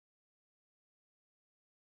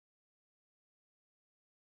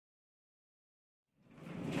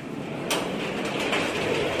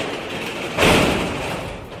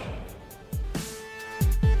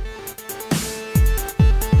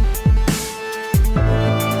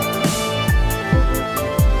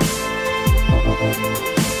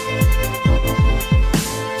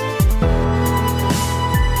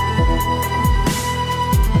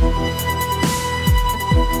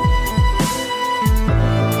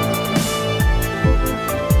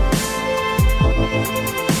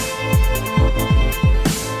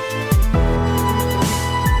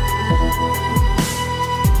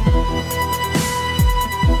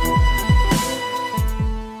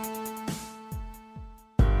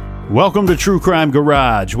Welcome to True Crime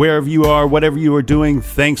Garage. Wherever you are, whatever you are doing,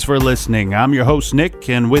 thanks for listening. I'm your host, Nick,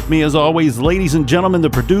 and with me, as always, ladies and gentlemen, the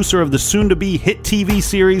producer of the soon-to-be hit TV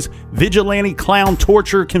series, Vigilante Clown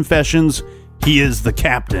Torture Confessions. He is the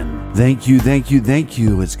Captain. Thank you.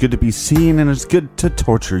 It's good to be seen, and it's good to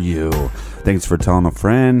torture you. Thanks for telling a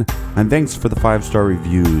friend, and thanks for the 5-star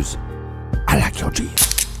reviews. I like your G.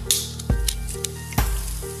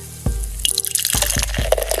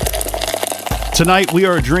 Tonight we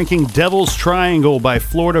are drinking Devil's Triangle by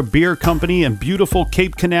Florida Beer Company in beautiful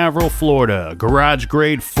Cape Canaveral, Florida. Garage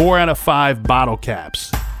grade 4 out of 5 bottle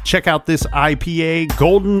caps. Check out this IPA,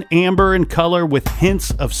 golden amber in color with hints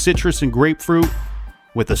of citrus and grapefruit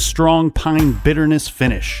with a strong pine bitterness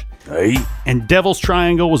finish. Hey. And Devil's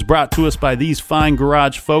Triangle was brought to us by these fine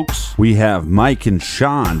garage folks. We have Mike and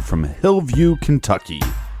Sean from Hillview, Kentucky.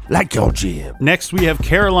 Like your jib. Next, we have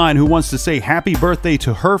Caroline, who wants to say happy birthday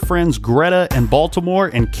to her friends Greta in Baltimore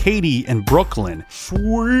and Katie in Brooklyn.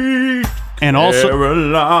 Sweet and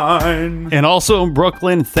Caroline. And also in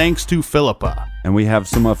Brooklyn, thanks to Philippa. And we have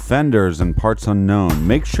some offenders and parts unknown.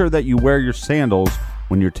 Make sure that you wear your sandals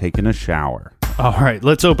when you're taking a shower. All right,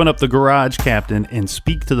 let's open up the garage, Captain, and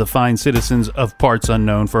speak to the fine citizens of Parts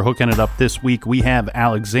Unknown. For hooking it up this week, we have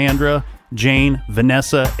Alexandra, Jane,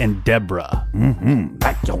 Vanessa, and Deborah.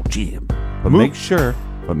 Like your jib. But make sure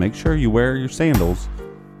you wear your sandals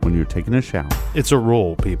when you're taking a shower. It's a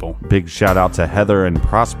rule, people. Big shout out to Heather in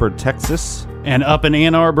Prosper, Texas. And up in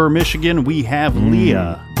Ann Arbor, Michigan, we have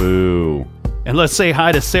Leah. Boo. And let's say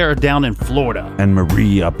hi to Sarah down in Florida. And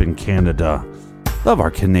Marie up in Canada. Love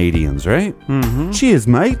our Canadians, right? Mm-hmm. Cheers,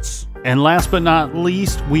 mates. And last but not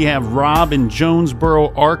least, we have Rob in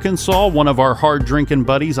Jonesboro, Arkansas, one of our hard-drinking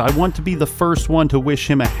buddies. I want to be the first one to wish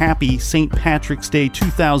him a happy St. Patrick's Day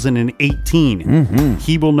 2018.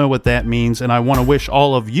 He will know what that means, and I want to wish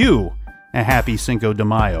all of you a happy Cinco de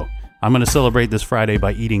Mayo. I'm going to celebrate this Friday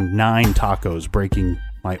by eating 9 tacos, breaking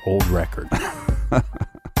my old record.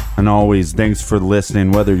 And always, thanks for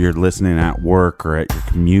listening, whether you're listening at work or at your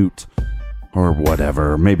commute or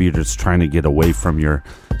whatever. Maybe you're just trying to get away from your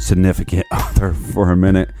significant other for a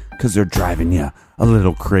minute because they're driving you a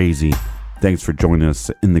little crazy. Thanks for joining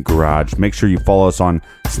us in the garage. Make sure you follow us on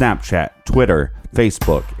Snapchat, Twitter,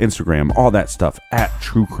 Facebook, Instagram, all that stuff at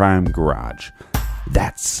True Crime Garage.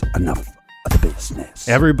 That's enough of the business.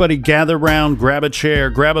 Everybody gather round, grab a chair,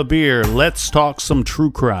 grab a beer. Let's talk some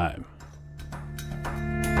true crime.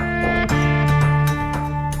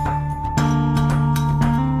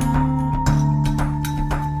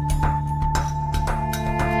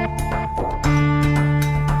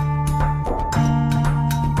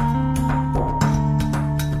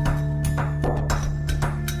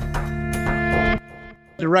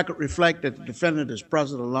 The record reflects that the defendant is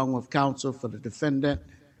present along with counsel for the defendant.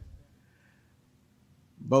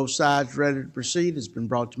 Both sides ready to proceed. It's been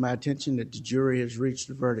brought to my attention that the jury has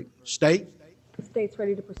reached a verdict. State? The state's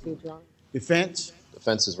ready to proceed, Your Honor. Defense?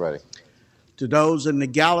 Defense is ready. To those in the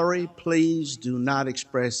gallery, please do not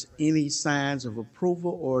express any signs of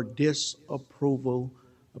approval or disapproval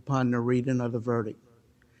upon the reading of the verdict.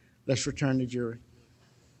 Let's return to jury.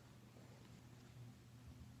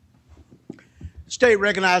 State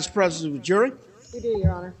recognizes the presence of the jury. We do,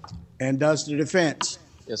 Your Honor. And does the defense.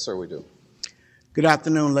 Yes, sir, we do. Good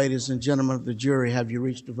afternoon, ladies and gentlemen of the jury. Have you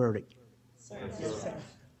reached a verdict? Yes, sir.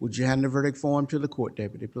 Would you hand the verdict form to the court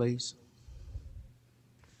deputy, please?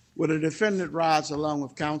 Will the defendant rise along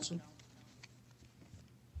with counsel?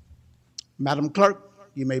 Madam Clerk,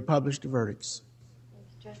 you may publish the verdicts. Thank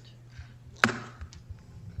you, Judge.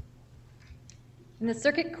 In the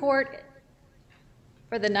Circuit Court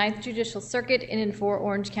for the 9th Judicial Circuit in and for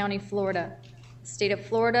Orange County, Florida, State of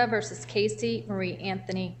Florida versus Caylee Marie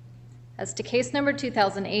Anthony. As to case number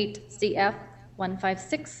 2008 CF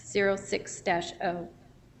 15606-0.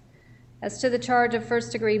 As to the charge of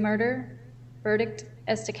first-degree murder, verdict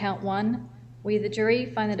as to count 1, we, the jury,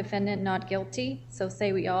 find the defendant not guilty, so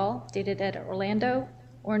say we all, dated at Orlando,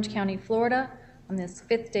 Orange County, Florida, on this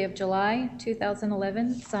 5th day of July,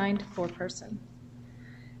 2011, signed foreperson.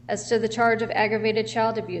 As to the charge of aggravated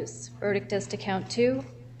child abuse, verdict as to count 2,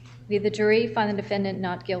 we, the jury, find the defendant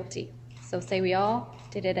not guilty, so say we all,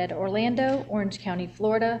 dated at Orlando, Orange County,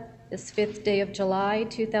 Florida, this 5th day of July,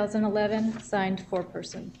 2011, signed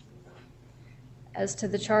foreperson. As to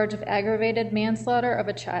the charge of aggravated manslaughter of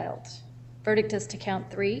a child, verdict as to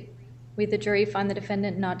count 3, we, the jury, find the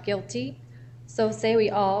defendant not guilty, so say we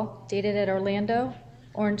all, dated at Orlando,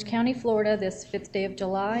 Orange County, Florida, this 5th day of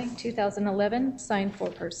July, 2011, signed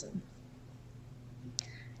foreperson.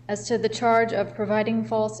 As to the charge of providing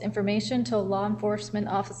false information to a law enforcement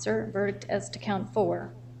officer, verdict as to count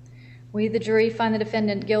 4. We, the jury, find the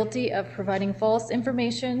defendant guilty of providing false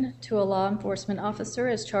information to a law enforcement officer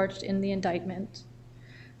as charged in the indictment.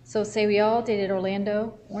 So say we all, dated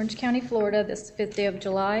Orlando, Orange County, Florida, this 5th day of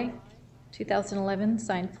July, 2011,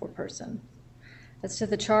 signed foreperson. As to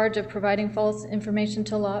the charge of providing false information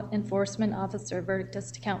to a law enforcement officer, verdict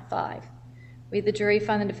as to count 5. We, the jury,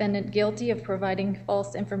 find the defendant guilty of providing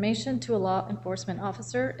false information to a law enforcement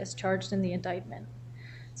officer as charged in the indictment.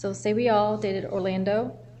 So say we all, dated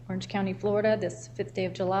Orlando, Orange County, Florida, this 5th day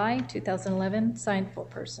of July, 2011, signed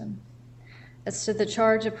foreperson. As to the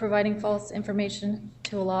charge of providing false information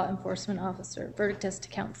to a law enforcement officer, verdict as to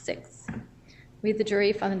count 6. We, the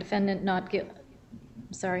jury, find the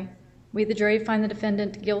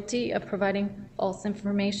defendant guilty of providing false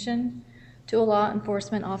information to a law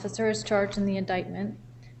enforcement officer as charged in the indictment.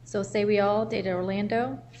 So say we all, dated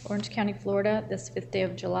Orlando, Orange County, Florida, this 5th day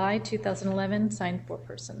of July, 2011, signed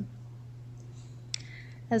foreperson.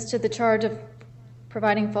 As to the charge of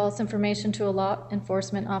providing false information to a law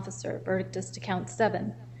enforcement officer, verdict is to count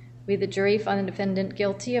 7. We, the jury, find the defendant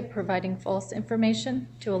guilty of providing false information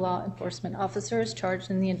to a law enforcement officer as charged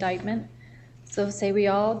in the indictment. So say we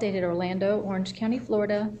all, dated Orlando, Orange County,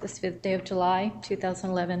 Florida, this 5th day of July,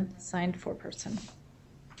 2011, signed foreperson.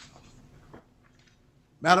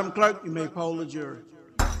 Madam Clerk, you may poll the jury.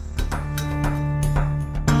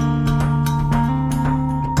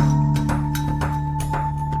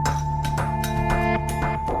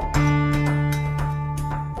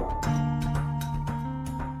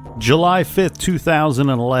 July 5th,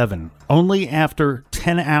 2011. Only after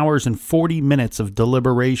 10 hours and 40 minutes of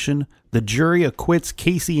deliberation, the jury acquits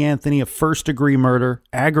Caylee Anthony of first-degree murder,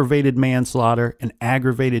 aggravated manslaughter, and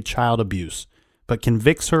aggravated child abuse, but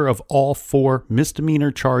convicts her of all 4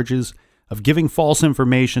 misdemeanor charges of giving false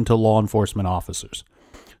information to law enforcement officers.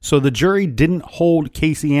 So the jury didn't hold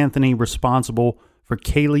Caylee Anthony responsible for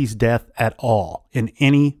Caylee's death at all, in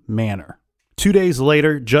any manner. 2 days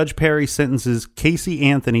later, Judge Perry sentences Caylee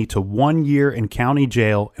Anthony to 1 year in county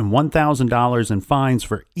jail and $1,000 in fines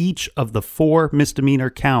for each of the 4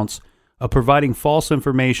 misdemeanor counts of providing false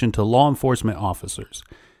information to law enforcement officers.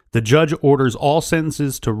 The judge orders all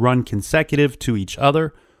sentences to run consecutive to each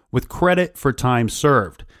other with credit for time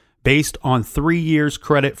served, based on 3 years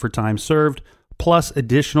credit for time served, plus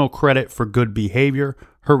additional credit for good behavior.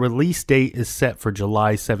 Her release date is set for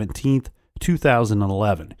July 17th,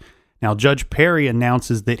 2011. Now, Judge Perry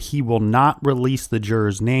announces that he will not release the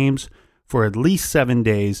jurors' names for at least 7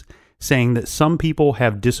 days, saying that some people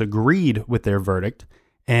have disagreed with their verdict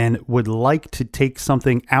and would like to take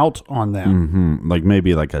something out on them. Like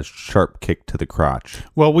maybe like a sharp kick to the crotch.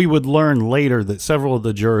 Well, we would learn later that several of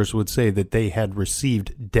the jurors would say that they had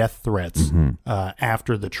received death threats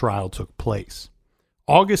after the trial took place.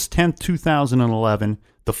 August 10th, 2011,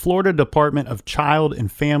 the Florida Department of Child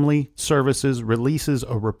and Family Services releases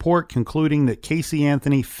a report concluding that Caylee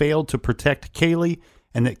Anthony failed to protect Caylee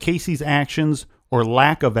and that Casey's actions or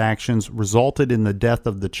lack of actions resulted in the death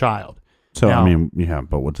of the child. So, now, I mean, yeah,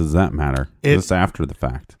 but what does that matter? It's after the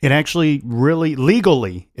fact. It actually really,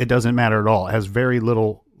 legally, it doesn't matter at all. It has very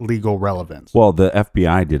little legal relevance. Well, the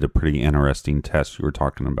FBI did a pretty interesting test you were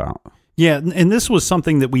talking about. Yeah, and this was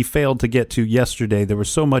something that we failed to get to yesterday. There was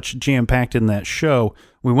so much jam-packed in that show.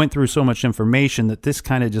 We went through so much information that this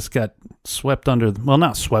kind of just got swept under, well,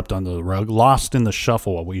 not swept under the rug, lost in the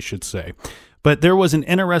shuffle, we should say. But there was an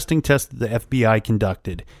interesting test that the FBI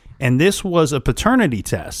conducted, and this was a paternity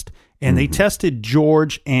test, and they tested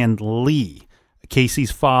George and Lee,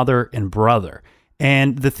 Casey's father and brother.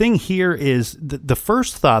 And the thing here is the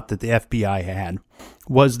first thought that the FBI had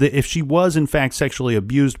was that if she was in fact sexually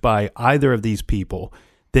abused by either of these people,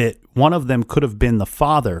 that one of them could have been the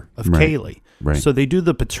father of Caylee. Right. So they do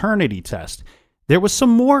the paternity test. There was some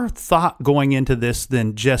more thought going into this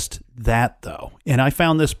than just that, though. And I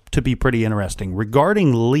found this to be pretty interesting.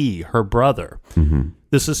 Regarding Lee, her brother,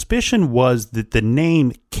 the suspicion was that the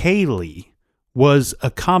name Caylee was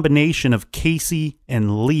a combination of Casey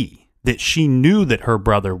and Lee, that she knew that her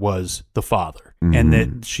brother was the father and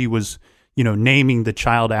that she was, naming the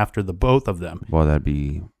child after the both of them. Well, that'd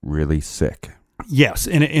be really sick. Yes,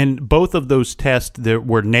 and both of those tests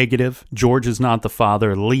were negative. George is not the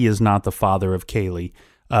father. Lee is not the father of Caylee.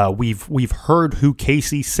 We've heard who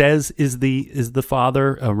Casey says is the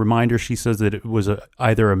father. A reminder: she says that it was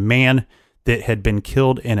either a man that had been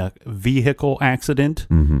killed in a vehicle accident.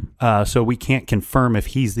 So we can't confirm if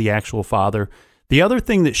he's the actual father. The other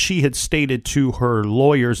thing that she had stated to her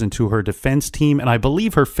lawyers and to her defense team, and I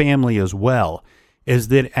believe her family as well, is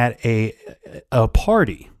that at a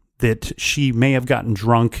party that she may have gotten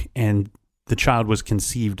drunk and the child was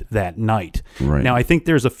conceived that night. Right. Now, I think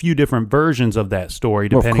there's a few different versions of that story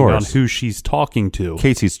depending on who she's talking to.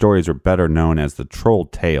 Casey's stories are better known as the troll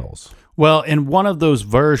tales. Well, in one of those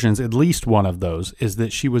versions, at least one of those, is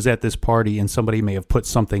that she was at this party and somebody may have put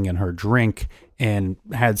something in her drink and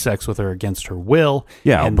had sex with her against her will.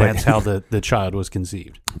 Yeah, and that's how the child was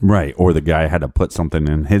conceived. Right. Or the guy had to put something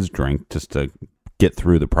in his drink just to get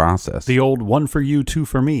through the process. The old one for you, two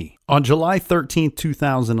for me. On July 13th,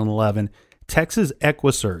 2011, Texas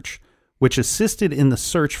EquiSearch, which assisted in the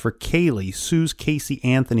search for Caylee, sues Caylee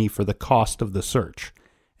Anthony for the cost of the search.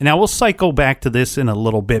 And now we'll cycle back to this in a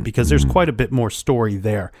little bit because there's quite a bit more story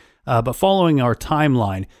there. But following our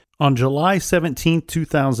timeline, on July 17th,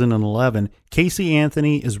 2011, Caylee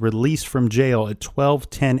Anthony is released from jail at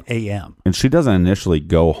 12:10 a.m. And she doesn't initially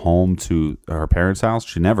go home to her parents' house.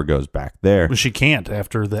 She never goes back there. Well, she can't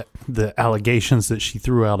after the allegations that she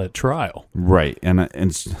threw out at trial. Right. And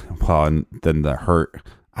then the hurt.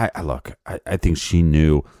 I think she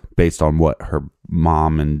knew, based on what her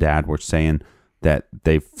mom and dad were saying, that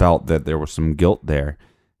they felt that there was some guilt there,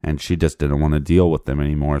 and she just didn't want to deal with them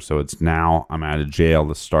anymore. So it's now, I'm out of jail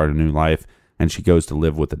to start a new life, and she goes to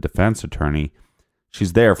live with a defense attorney.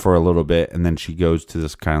 She's there for a little bit, and then she goes to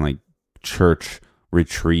this kind of like church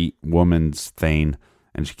retreat woman's thing,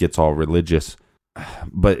 and she gets all religious.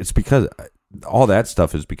 But it's because all that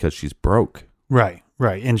stuff is because she's broke. Right.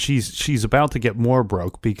 And she's about to get more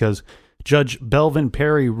broke because Judge Belvin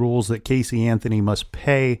Perry rules that Caylee Anthony must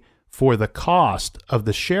pay for the cost of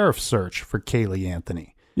the sheriff's search for Caylee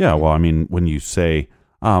Anthony. Yeah, well, I mean, when you say,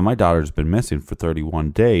 my daughter's been missing for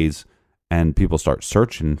 31 days, and people start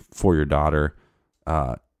searching for your daughter,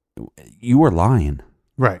 you were lying.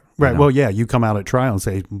 Right. You know? Well, yeah, you come out at trial and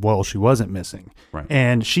say, well, she wasn't missing. Right.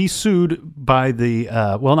 And she's sued by the,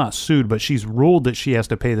 not sued, but she's ruled that she has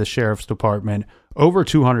to pay the sheriff's department over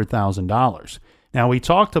 $200,000. Now, we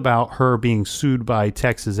talked about her being sued by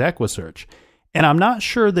Texas EquiSearch. And I'm not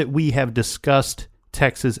sure that we have discussed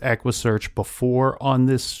Texas EquiSearch before on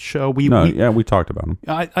this show. We talked about them.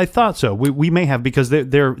 I thought so. We may have, because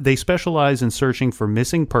they specialize in searching for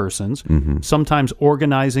missing persons, sometimes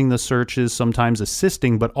organizing the searches, sometimes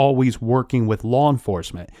assisting, but always working with law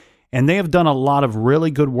enforcement. And they have done a lot of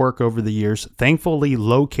really good work over the years, thankfully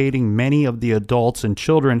locating many of the adults and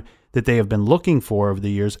children that they have been looking for over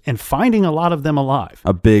the years and finding a lot of them alive.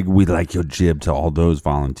 A big "we like your jib" to all those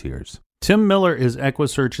volunteers. Tim Miller is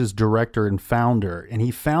EquiSearch's director and founder, and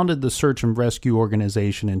he founded the search and rescue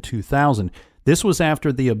organization in 2000. This was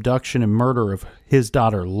after the abduction and murder of his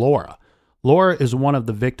daughter, Laura. Laura is one of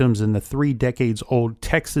the victims in the 3 decades-old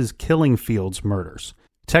Texas Killing Fields murders.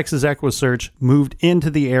 Texas EquiSearch moved into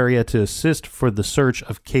the area to assist for the search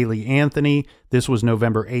of Caylee Anthony. This was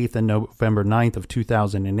November 8th and November 9th of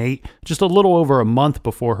 2008, just a little over a month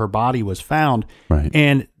before her body was found. Right.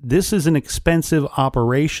 And this is an expensive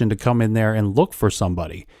operation to come in there and look for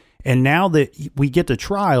somebody. And now that we get to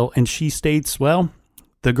trial and she states, well,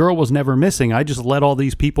 the girl was never missing. I just let all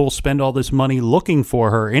these people spend all this money looking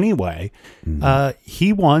for her anyway.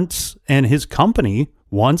 He wants, and his company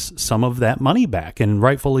wants, some of that money back, and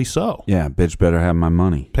rightfully so. Yeah, bitch better have my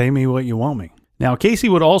money. Pay me what you want me. Now, Casey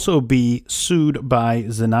would also be sued by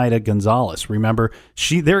Zenaida Gonzalez. Remember,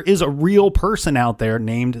 there is a real person out there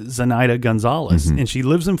named Zenaida Gonzalez, and she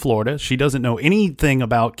lives in Florida. She doesn't know anything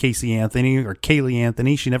about Caylee Anthony or Caylee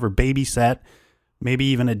Anthony. She never babysat, maybe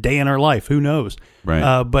even a day in her life. Who knows?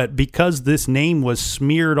 Right. But because this name was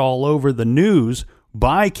smeared all over the news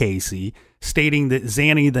by Casey, stating that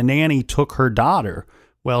Zanny the nanny took her daughter,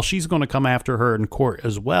 well, she's going to come after her in court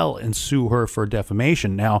as well and sue her for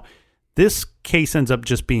defamation. Now, this case ends up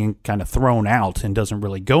just being kind of thrown out and doesn't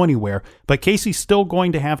really go anywhere, but Casey's still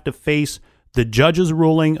going to have to face the judge's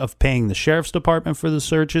ruling of paying the sheriff's department for the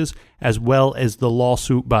searches, as well as the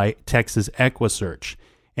lawsuit by Texas EquiSearch.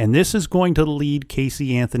 And this is going to lead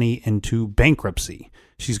Caylee Anthony into bankruptcy.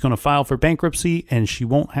 She's going to file for bankruptcy, and she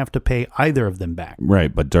won't have to pay either of them back.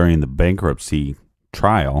 Right, but during the bankruptcy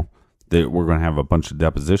trial, we're going to have a bunch of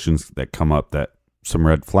depositions that come up, that some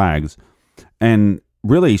red flags. And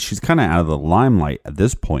really, she's kind of out of the limelight at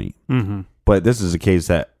this point. But this is a case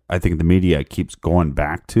that I think the media keeps going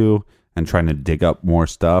back to and trying to dig up more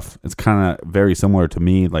stuff. It's kind of very similar to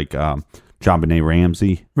me, like JonBenet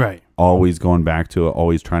Ramsey. Right. Always going back to it,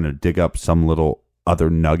 always trying to dig up some little other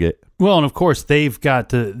nugget. Well, and of course, they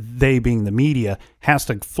being the media, has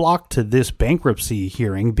to flock to this bankruptcy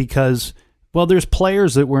hearing because, well, there's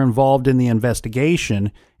players that were involved in the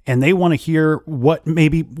investigation, and they want to hear what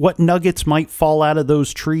nuggets might fall out of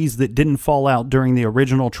those trees that didn't fall out during the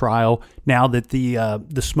original trial. Now that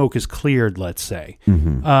the smoke is cleared, let's say,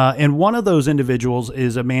 and one of those individuals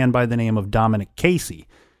is a man by the name of Dominic Casey.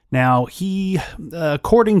 Now he,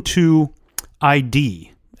 according to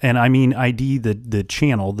ID, and I mean ID the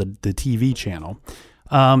channel, the TV channel.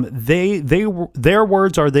 Their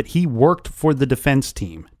words are that he worked for the defense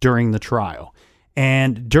team during the trial.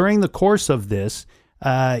 And during the course of this,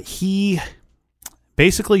 he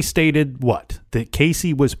basically stated that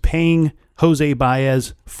Casey was paying Jose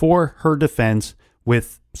Baez for her defense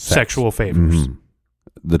with sexual favors. Mm-hmm.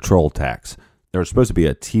 The troll tax. There was supposed to be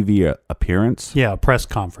a TV appearance. Yeah, a press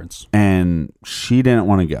conference. And she didn't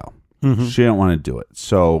want to go. Mm-hmm. She didn't want to do it.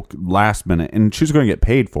 So last minute, and she was going to get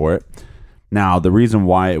paid for it. Now, the reason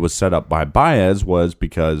why it was set up by Baez was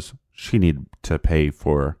because she needed to pay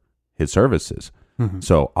for his services. Mm-hmm.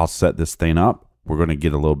 So I'll set this thing up. We're going to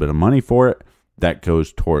get a little bit of money for it. That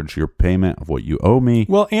goes towards your payment of what you owe me.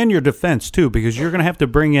 Well, and your defense, too, because you're going to have to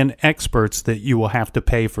bring in experts that you will have to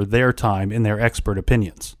pay for their time and their expert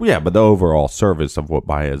opinions. Yeah, but the overall service of what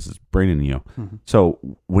Baez is bringing you. Mm-hmm. So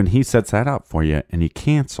when he sets that up for you and you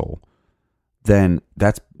cancel, then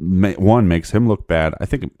that's one, makes him look bad. I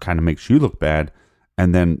think it kind of makes you look bad.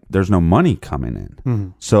 And then there's no money coming in. Mm-hmm.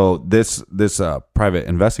 So this private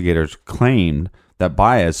investigators claimed that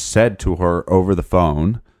Baez said to her over the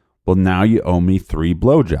phone, well, now you owe me 3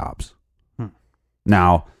 blowjobs.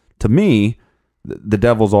 Now, to me, the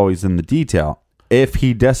devil's always in the detail. If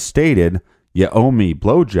he just stated, you owe me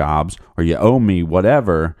blowjobs or you owe me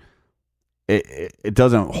whatever, it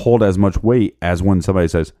doesn't hold as much weight as when somebody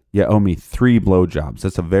says, you owe me 3 blowjobs.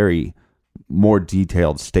 That's a very more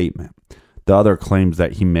detailed statement. The other claims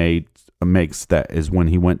that he makes that is when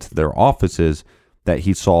he went to their offices that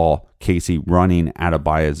he saw Casey running out of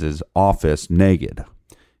Baez's office naked.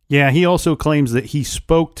 Yeah, he also claims that he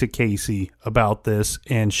spoke to Casey about this,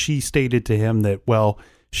 and she stated to him that, well,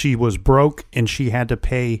 she was broke and she had to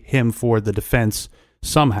pay him for the defense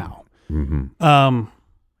somehow. Mm-hmm.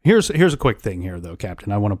 Here's a quick thing here, though,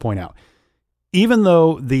 Captain, I want to point out. Even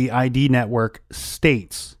though the ID network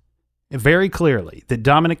states very clearly that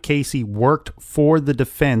Dominic Casey worked for the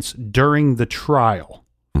defense during the trial,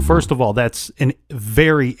 mm-hmm. First of all, that's a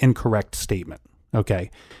very incorrect statement,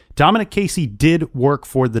 okay? Dominic Casey did work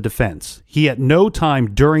for the defense. He at no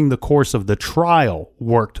time during the course of the trial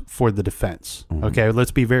worked for the defense. Mm-hmm. Okay,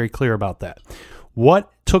 let's be very clear about that.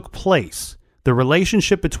 What took place, the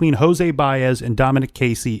relationship between Jose Baez and Dominic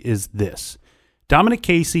Casey is this. Dominic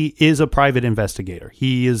Casey is a private investigator.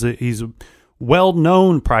 He's a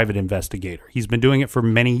well-known private investigator. He's been doing it for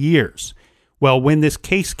many years. Well, when this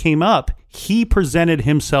case came up, he presented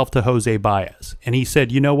himself to Jose Baez, and he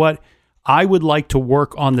said, you know what? I would like to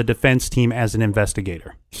work on the defense team as an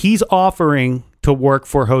investigator. He's offering to work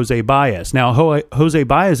for Jose Baez. Now, Jose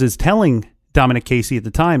Baez is telling Dominic Casey at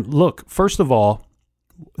the time, look, first of all,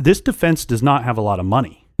 this defense does not have a lot of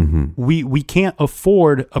money. Mm-hmm. We can't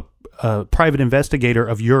afford a private investigator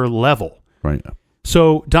of your level. Right.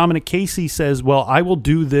 So Dominic Casey says, well, I will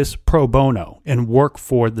do this pro bono and work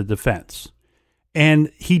for the defense.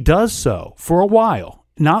 And he does so for a while,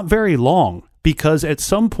 not very long, because at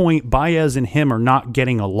some point Baez and him are not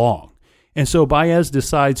getting along. And so Baez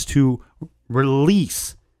decides to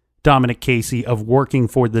release Dominic Casey of working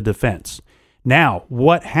for the defense. Now,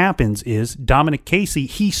 what happens is Dominic Casey,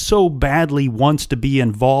 he so badly wants to be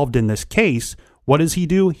involved in this case. What does he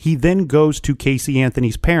do? He then goes to Caylee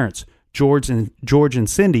Anthony's parents, George and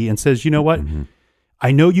Cindy, and says, you know what? Mm-hmm.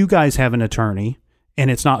 I know you guys have an attorney,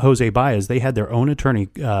 and it's not Jose Baez. They had their own attorney,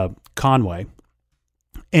 Conway.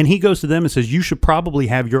 And he goes to them and says, you should probably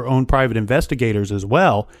have your own private investigators as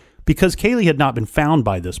well, because Caylee had not been found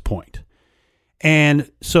by this point.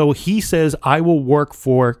 And so he says, I will work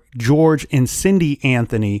for George and Cindy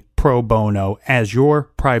Anthony pro bono as your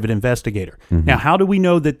private investigator. Mm-hmm. Now, how do we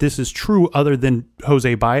know that this is true other than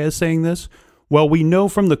Jose Baez saying this? Well, we know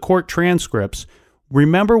from the court transcripts.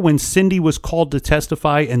 Remember when Cindy was called to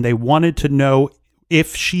testify and they wanted to know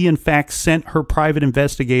if she in fact sent her private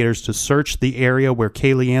investigators to search the area where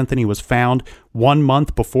Caylee Anthony was found 1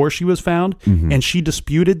 month before she was found, mm-hmm. and she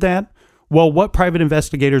disputed that? Well, what private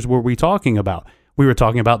investigators were we talking about? We were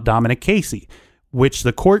talking about Dominic Casey, which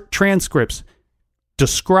the court transcripts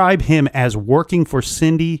describe him as working for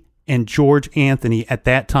Cindy and George Anthony at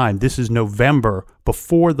that time. This is November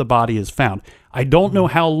before the body is found. I don't know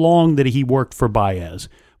how long that he worked for Baez,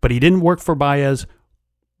 but he didn't work for Baez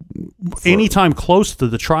anytime close to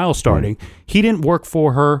the trial starting. He didn't work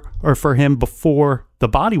for her or for him before the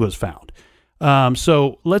body was found.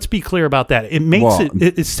 So let's be clear about that. It makes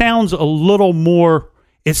it sounds a little more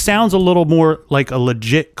It sounds a little more like a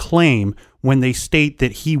legit claim when they state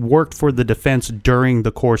that he worked for the defense during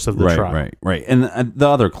the course of the trial. Right. And the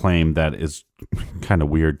other claim that is kind of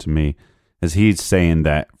weird to me is he's saying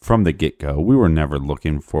that from the get-go, we were never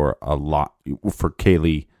looking for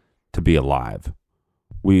Caylee to be alive.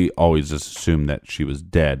 We always just assumed that she was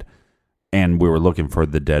dead, and we were looking for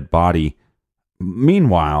the dead body.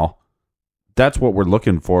 Meanwhile, that's what we're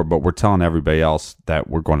looking for, but we're telling everybody else that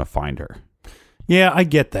we're going to find her. Yeah, I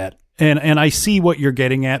get that. And I see what you're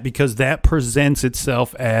getting at, because that presents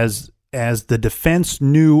itself as the defense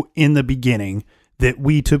knew in the beginning that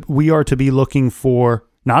we are to be looking for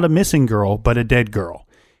not a missing girl, but a dead girl.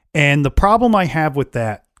 And the problem I have with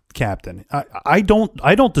that, Captain, I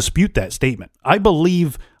don't dispute that statement. I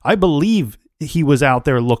believe he was out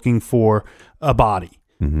there looking for a body,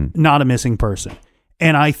 not a missing person.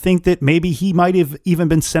 And I think that maybe he might have even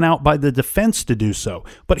been sent out by the defense to do so.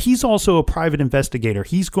 But he's also a private investigator.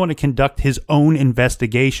 He's going to conduct his own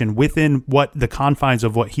investigation within the confines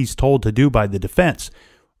of what he's told to do by the defense.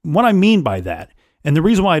 What I mean by that, and the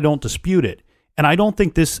reason why I don't dispute it, and I don't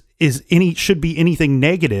think this should be anything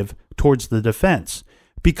negative towards the defense,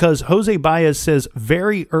 because Jose Baez says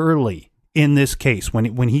very early in this case,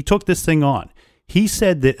 when he took this thing on, he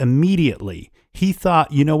said that immediately he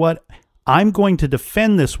thought, you know what? I'm going to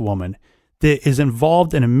defend this woman that is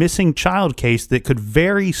involved in a missing child case that could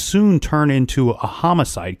very soon turn into a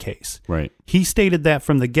homicide case. Right. He stated that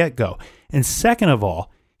from the get-go. And second of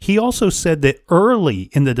all, he also said that early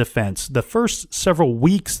in the defense, the first several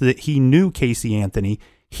weeks that he knew Caylee Anthony,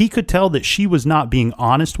 he could tell that she was not being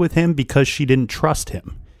honest with him because she didn't trust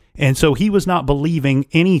him. And so he was not believing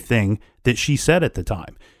anything that she said at the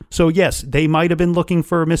time. So yes, they might have been looking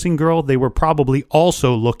for a missing girl. They were probably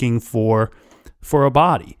also looking for a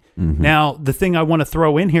body. Mm-hmm. Now, the thing I want to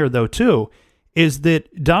throw in here, though, too, is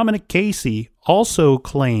that Dominic Casey also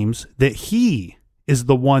claims that he is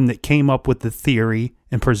the one that came up with the theory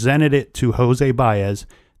and presented it to Jose Baez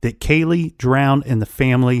that Caylee drowned in the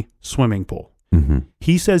family swimming pool. Mm-hmm.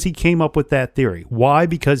 He says he came up with that theory. Why?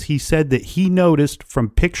 Because he said that he noticed from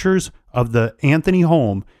pictures of the Anthony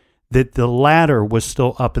home that the ladder was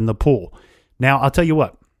still up in the pool. Now, I'll tell you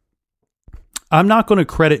what. I'm not going to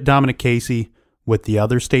credit Dominic Casey with the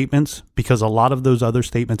other statements, because a lot of those other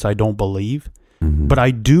statements I don't believe. Mm-hmm. But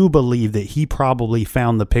I do believe that he probably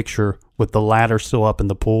found the picture with the ladder still up in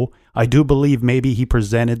the pool. I do believe maybe he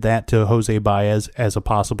presented that to Jose Baez as a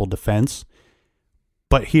possible defense.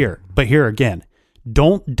 But here again,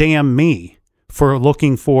 don't damn me for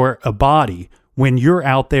looking for a body when you're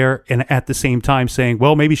out there and at the same time saying,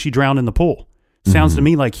 well, maybe she drowned in the pool. Sounds to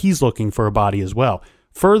me like he's looking for a body as well.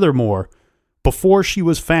 Furthermore, before she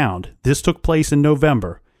was found, this took place in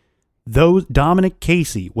November, though Dominic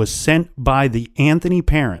Casey was sent by the Anthony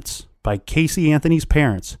parents, by Caylee Anthony's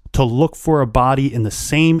parents, to look for a body in the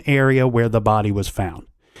same area where the body was found.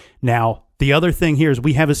 Now, the other thing here is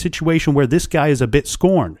we have a situation where this guy is a bit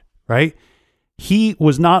scorned, right? He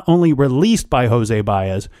was not only released by Jose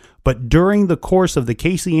Baez, but during the course of the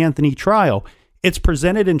Caylee Anthony trial, it's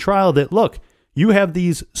presented in trial that, look, you have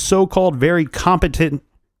these so-called very competent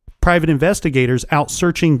private investigators out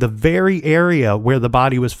searching the very area where the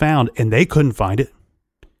body was found, and they couldn't find it.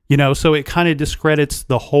 You know, so it kind of discredits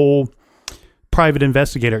the whole private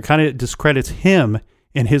investigator. It kind of discredits him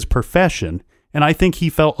and his profession. And I think he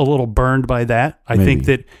felt a little burned by that. I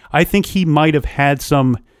think he might have had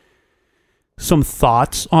some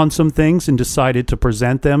thoughts on some things and decided to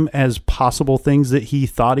present them as possible things that he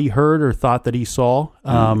thought he heard or thought that he saw.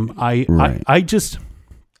 I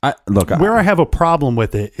have a problem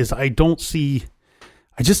with it is I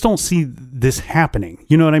just don't see this happening.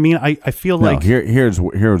 You know what I mean? I feel like here's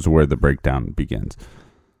where the breakdown begins.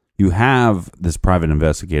 You have this private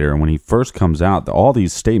investigator, and when he first comes out, all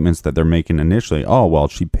these statements that they're making initially, oh, well,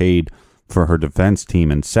 she paid for her defense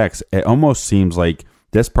team and sex. It almost seems like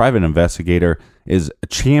this private investigator is a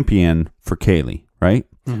champion for Caylee, right?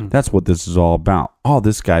 Mm-hmm. That's what this is all about. Oh,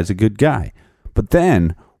 this guy's a good guy. But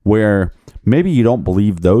then where maybe you don't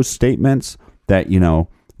believe those statements that, you know,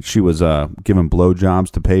 she was given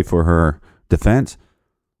blowjobs to pay for her defense.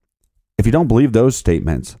 If you don't believe those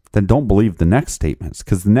statements, then don't believe the next statements,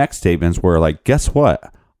 because the next statements were like, guess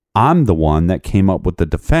what? I'm the one that came up with the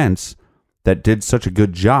defense that did such a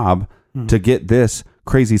good job to get this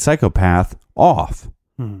crazy psychopath off.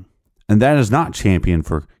 Mm. And that is not champion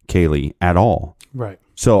for Caylee at all. Right.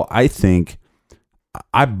 So I think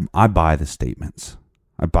I buy the statements.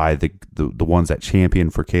 I buy the ones that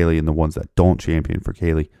champion for Caylee and the ones that don't champion for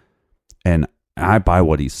Caylee. And I buy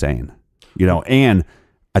what he's saying. You know, and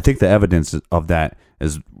I think the evidence of that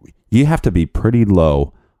is you have to be pretty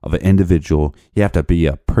low of an individual. You have to be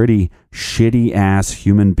a pretty shitty ass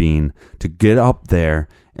human being to get up there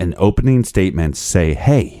and opening statements say,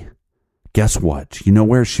 hey, guess what? You know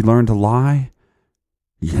where she learned to lie?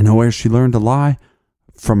 You know where she learned to lie?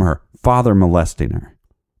 From her father molesting her.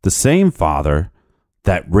 The same father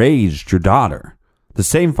that raised your daughter. The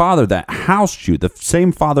same father that housed you. The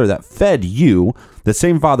same father that fed you. The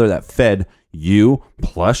same father that fed you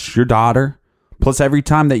plus your daughter. Plus every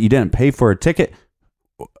time that you didn't pay for a ticket,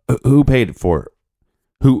 who paid for it?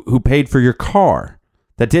 Who paid for your car?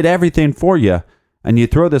 That did everything for you. And you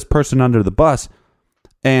throw this person under the bus.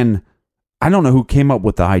 And I don't know who came up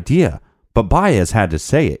with the idea, but Baez had to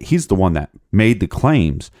say it. He's the one that made the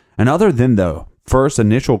claims. And other than the first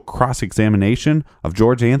initial cross-examination of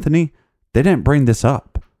George Anthony, they didn't bring this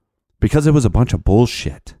up because it was a bunch of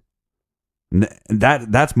bullshit.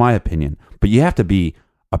 That's my opinion. But you have to be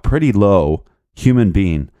a pretty low human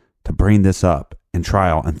being to bring this up in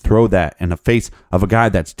trial and throw that in the face of a guy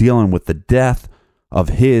that's dealing with the death of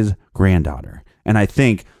his granddaughter. And I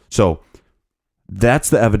think, so that's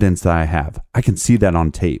the evidence that I have. I can see that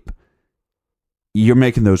on tape. You're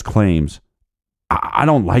making those claims. I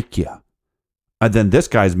don't like you. And then this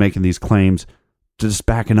guy's making these claims, just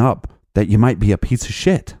backing up that you might be a piece of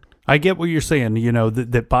shit. I get what you're saying. You know,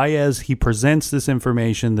 that Baez, he presents this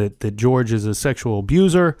information that George is a sexual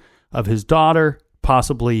abuser of his daughter,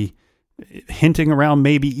 possibly hinting around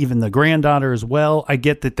maybe even the granddaughter as well. I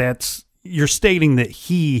get that you're stating that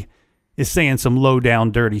he is saying some low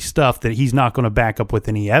down dirty stuff that he's not going to back up with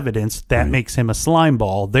any evidence. That makes him a slime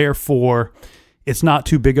ball. Therefore, it's not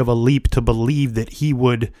too big of a leap to believe that he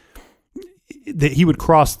would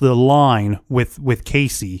cross the line with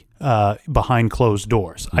Casey behind closed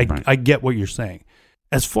doors. Right. I get what you're saying.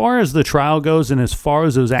 As far as the trial goes and as far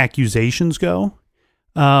as those accusations go,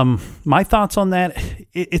 my thoughts on that,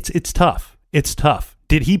 it's tough. It's tough.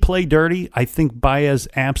 Did he play dirty? I think Baez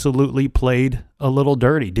absolutely played a little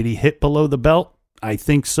dirty. Did he hit below the belt? I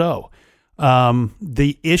think so.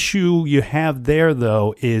 The issue you have there,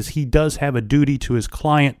 though, is he does have a duty to his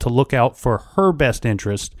client to look out for her best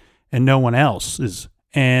interest and no one else's.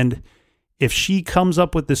 And if she comes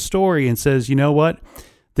up with this story and says, you know what,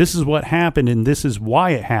 this is what happened and this is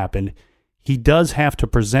why it happened, he does have to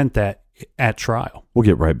present that at trial. We'll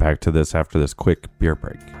get right back to this after this quick beer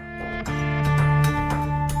break.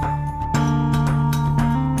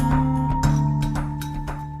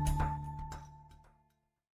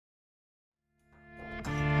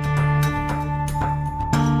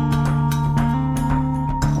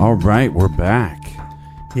 All right, we're back.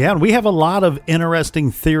 Yeah, and we have a lot of interesting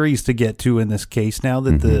theories to get to in this case now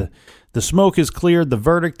that the smoke is cleared, the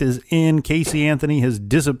verdict is in, Caylee Anthony has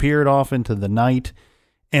disappeared off into the night,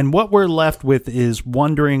 and what we're left with is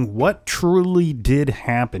wondering what truly did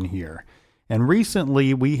happen here. And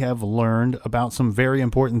recently we have learned about some very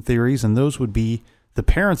important theories, and those would be the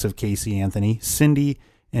parents of Caylee Anthony, Cindy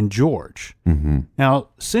and George. Mm-hmm. Now,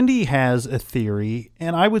 Cindy has a theory,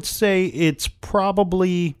 and I would say it's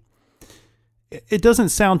probably... It doesn't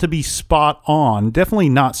sound to be spot on, definitely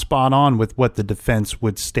not spot on with what the defense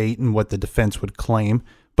would state and what the defense would claim,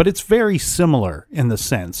 but it's very similar in the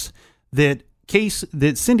sense that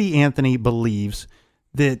Cindy Anthony believes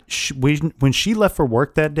that when she left for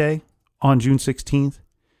work that day on June 16th,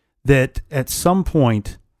 that at some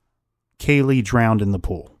point Caylee drowned in the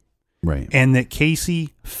pool. Right. And that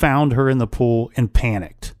Casey found her in the pool and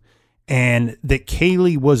panicked. And that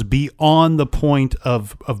Caylee was beyond the point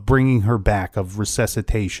of bringing her back, of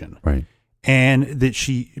resuscitation. Right. And that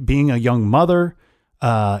she, being a young mother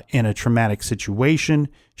in a traumatic situation,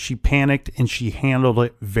 she panicked and she handled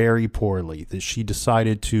it very poorly. That she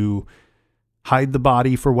decided to hide the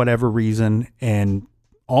body for whatever reason and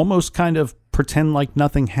almost kind of pretend like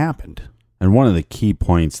nothing happened. And one of the key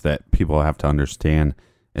points that people have to understand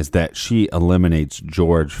is that she eliminates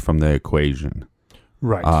George from the equation.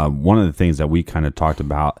 Right. One of the things that we kind of talked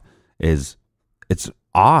about is it's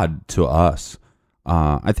odd to us.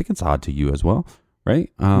 I think it's odd to you as well, right?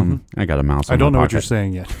 I got a mouse on I don't my know what pocket. you're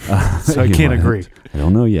saying yet, so I can't agree. I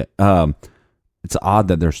don't know yet. It's odd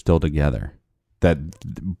that they're still together. That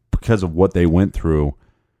because of what they went through,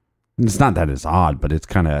 it's not that it's odd, but it's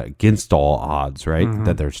kind of against all odds, right? Mm-hmm.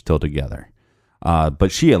 That they're still together.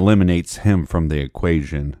 But she eliminates him from the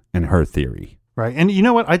equation in her theory. Right. And you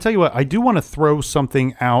know what? I tell you what, I do want to throw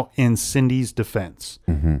something out in Cindy's defense.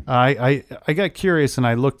 Mm-hmm. I got curious and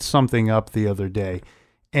I looked something up the other day.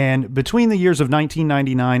 And between the years of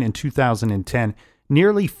 1999 and 2010,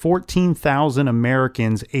 nearly 14,000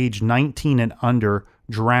 Americans aged 19 and under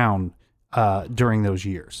drowned during those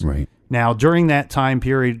years. Right. Now, during that time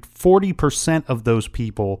period, 40% of those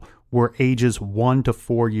people were ages 1 to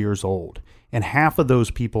 4 years old, and half of those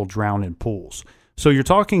people drowned in pools. So you're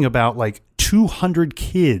talking about like 200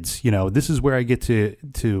 kids. You know, this is where I get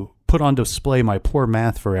to put on display my poor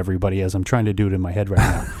math for everybody as I'm trying to do it in my head right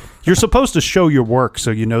now. You're supposed to show your work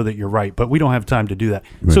so you know that you're right, but we don't have time to do that.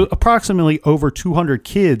 Right. So approximately over 200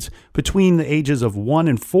 kids between the ages of 1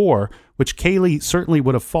 and 4, which Caylee certainly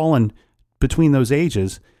would have fallen between those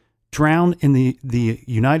ages, drown in the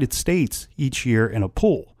United States each year in a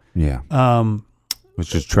pool. Yeah.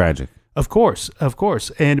 Which is tragic. Of course.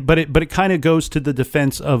 But it kind of goes to the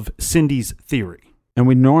defense of Cindy's theory. And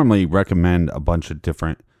we normally recommend a bunch of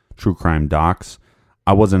different true crime docs.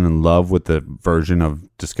 I wasn't in love with the version of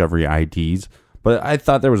Discovery IDs, but I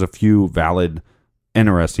thought there was a few valid,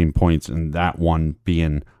 interesting points, in that one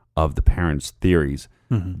being of the parents' theories.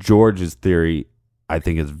 Mm-hmm. George's theory, I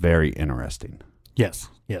think, is very interesting. Yes.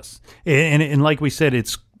 And like we said,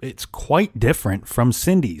 it's quite different from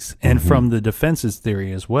Cindy's and from the defense's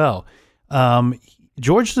theory as well.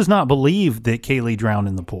 George does not believe that Caylee drowned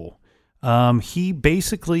in the pool. He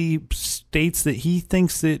basically states that he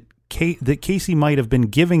thinks that Casey might have been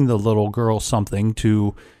giving the little girl something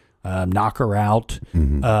to knock her out,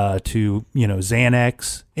 to,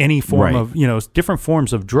 Xanax, any form of, different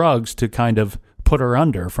forms of drugs to kind of put her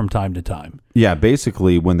under from time to time. Yeah,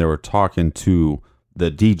 basically when they were talking to the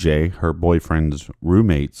DJ, her boyfriend's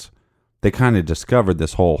roommates, they kind of discovered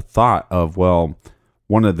this whole thought of, well,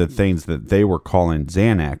 one of the things that they were calling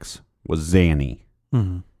Xanax was Zanny.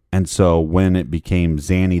 Mm-hmm. And so when it became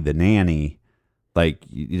Zanny the nanny, like,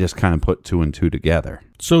 you just kind of put 2 and 2 together.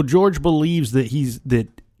 So George believes that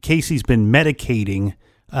Casey's been medicating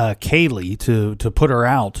Caylee to put her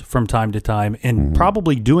out from time to time, and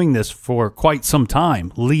probably doing this for quite some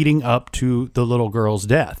time leading up to the little girl's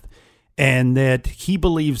death. And that he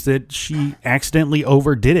believes that she accidentally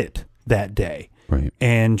overdid it that day. Right.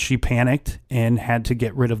 And she panicked and had to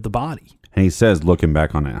get rid of the body. And he says, looking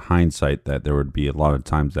back on it in hindsight, that there would be a lot of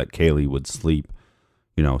times that Caylee would sleep,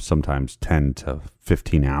 sometimes 10 to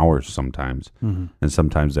 15 hours sometimes. Mm-hmm. And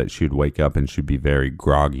sometimes that she'd wake up and she'd be very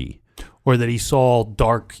groggy. Or that he saw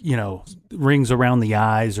dark, rings around the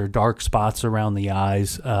eyes or dark spots around the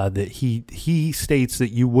eyes that he states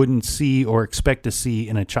that you wouldn't see or expect to see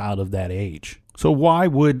in a child of that age. So why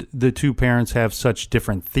would the two parents have such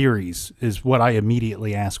different theories is what I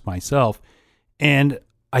immediately ask myself. And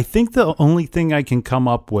I think the only thing I can come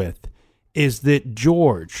up with is that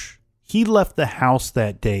George, he left the house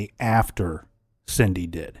that day after Cindy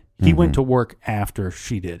did. He went to work after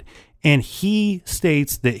she did. And he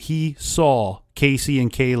states that he saw Casey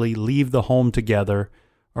and Caylee leave the home together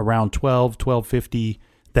around 12:50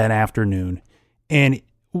 that afternoon. And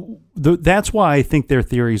that's why I think their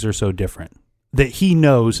theories are so different. That he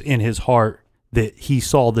knows in his heart that he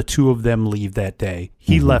saw the two of them leave that day.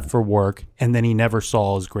 He left for work, and then he never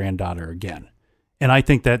saw his granddaughter again. And I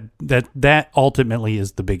think that ultimately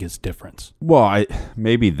is the biggest difference. Well,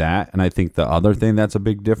 maybe that. And I think the other thing that's a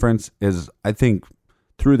big difference is, I think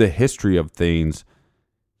through the history of things,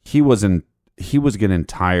 he was getting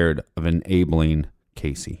tired of enabling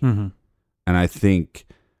Casey. Mm-hmm. And I think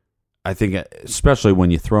especially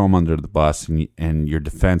when you throw him under the bus and your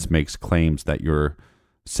defense makes claims that you're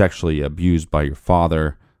sexually abused by your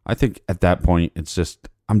father, I think at that point it's just,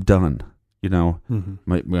 I'm done.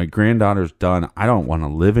 My granddaughter's done. I don't want to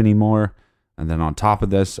live anymore. And then on top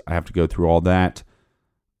of this, I have to go through all that.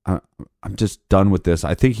 I'm just done with this.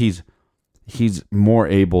 I think he's more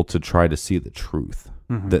able to try to see the truth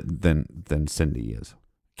than Cindy is.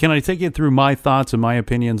 Can I take you through my thoughts and my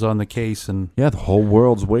opinions on the case? And yeah, the whole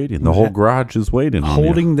world's waiting. The whole garage is waiting,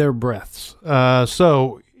 holding their breaths.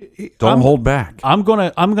 So don't hold back. I'm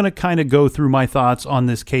gonna kind of go through my thoughts on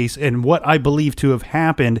this case and what I believe to have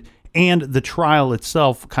happened, and the trial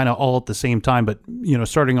itself, kind of all at the same time. But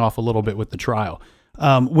starting off a little bit with the trial.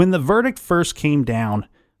 When the verdict first came down,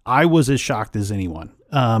 I was as shocked as anyone.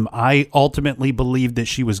 I ultimately believed that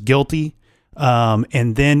she was guilty.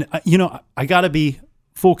 And then, I got to be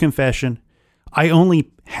full confession. I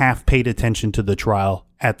only half paid attention to the trial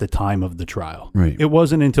at the time of the trial. Right. It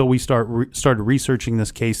wasn't until we started researching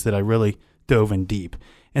this case that I really dove in deep.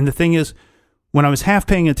 And the thing is, when I was half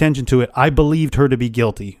paying attention to it, I believed her to be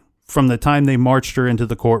guilty from the time they marched her into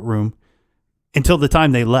the courtroom until the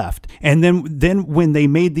time they left. And then when they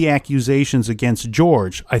made the accusations against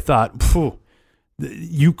George, I thought,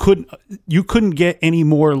 you couldn't get any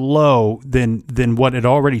more low than what had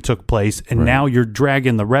already took place, and now you're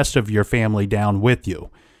dragging the rest of your family down with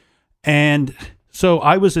you. And so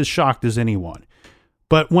I was as shocked as anyone.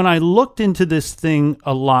 But when I looked into this thing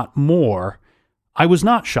a lot more, I was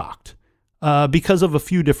not shocked because of a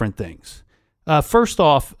few different things. First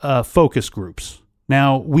off, focus groups.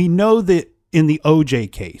 Now, we know that in the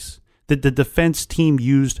OJ case, that the defense team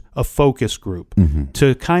used a focus group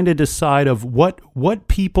to kind of decide of what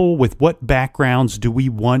people with what backgrounds do we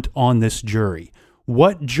want on this jury?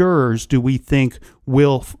 What jurors do we think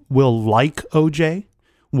will like OJ?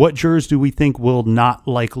 What jurors do we think will not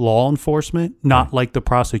like law enforcement, not like the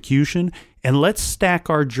prosecution? And let's stack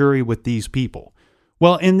our jury with these people.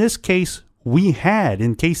 Well, in this case, in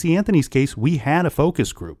Caylee Anthony's case, we had a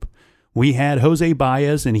focus group. We had Jose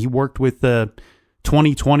Baez, and he worked with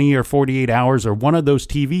 2020 or 48 Hours or one of those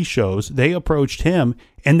TV shows. They approached him,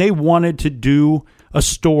 and they wanted to do a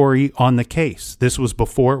story on the case. This was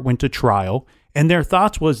before it went to trial, and their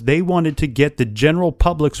thoughts was they wanted to get the general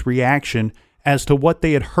public's reaction as to what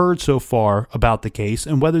they had heard so far about the case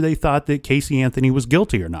and whether they thought that Caylee Anthony was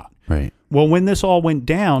guilty or not. Right. Well, when this all went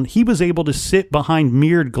down, he was able to sit behind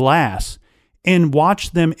mirrored glass and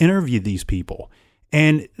watch them interview these people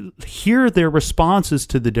and hear their responses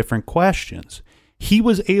to the different questions. He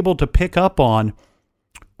was able to pick up on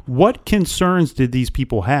what concerns did these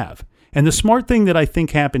people have. And the smart thing that I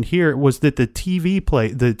think happened here was that the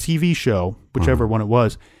TV show, whichever one it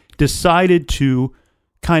was, decided to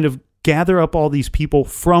kind of gather up all these people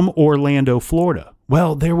from Orlando, Florida.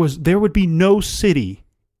 Well, there would be no city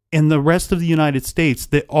in the rest of the United States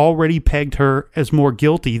that already pegged her as more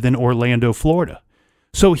guilty than Orlando, Florida.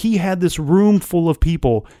 So he had this room full of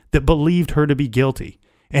people that believed her to be guilty.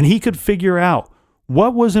 And he could figure out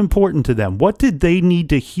what was important to them. What did they need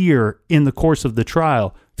to hear in the course of the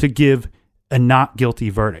trial to give a not guilty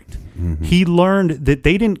verdict? He learned that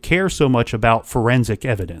they didn't care so much about forensic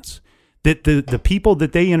evidence, that the people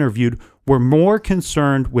that they interviewed were more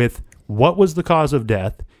concerned with what was the cause of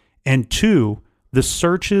death, and two, the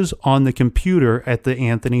searches on the computer at the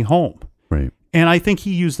Anthony home. Right. And I think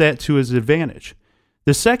he used that to his advantage.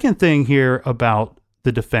 The second thing here about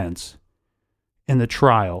the defense and the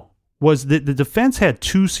trial was that the defense had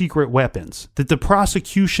two secret weapons that the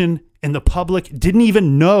prosecution and the public didn't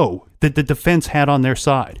even know that the defense had on their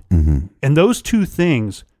side. And those two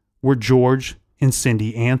things were George and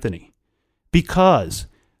Cindy Anthony, because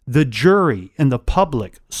the jury and the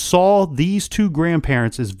public saw these two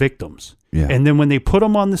grandparents as victims. Yeah. And then when they put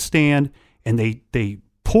them on the stand and they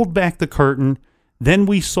pulled back the curtain, then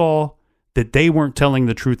we saw that they weren't telling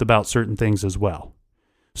the truth about certain things as well.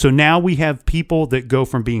 So now we have people that go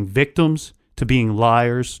from being victims to being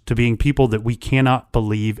liars to being people that we cannot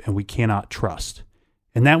believe and we cannot trust.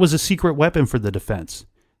 And that was a secret weapon for the defense,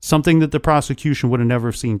 something that the prosecution would have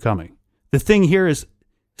never seen coming. The thing here is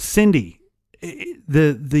Cindy,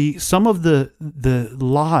 some of the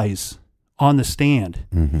lies on the stand,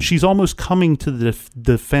 she's almost coming to the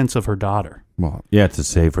defense of her daughter. Well, yeah, to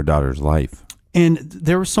save her daughter's life. And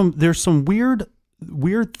there's some weird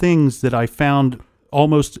things that I found,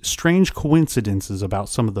 almost strange coincidences about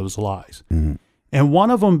some of those lies. And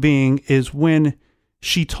one of them being is when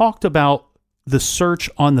she talked about the search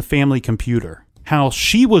on the family computer, how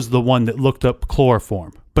she was the one that looked up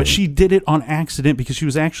chloroform, but she did it on accident because she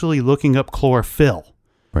was actually looking up chlorophyll.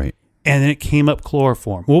 Right. And then it came up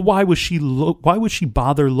chloroform. Well, why would she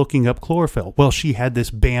bother looking up chlorophyll? Well, she had this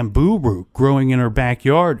bamboo root growing in her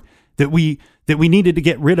backyard that we needed to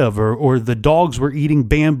get rid of, or the dogs were eating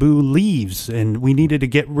bamboo leaves, and we needed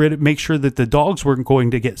to make sure that the dogs weren't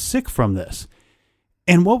going to get sick from this.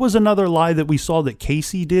 And what was another lie that we saw that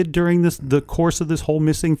Caylee did during the course of this whole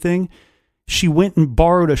missing thing? She went and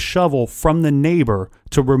borrowed a shovel from the neighbor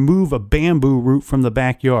to remove a bamboo root from the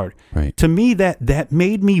backyard. Right. To me, that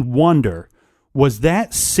made me wonder, was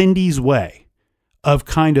that Cindy's way of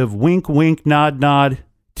kind of wink, wink, nod, nod,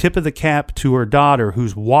 tip of the cap to her daughter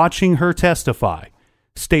who's watching her testify,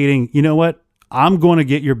 stating, you know what, I'm going to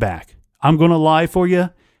get your back. I'm going to lie for you.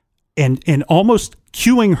 And almost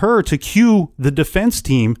cueing her to cue the defense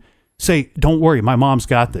team, say, don't worry, my mom's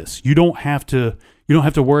got this. You don't have to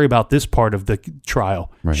worry about this part of the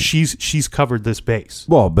trial. Right. She's covered this base.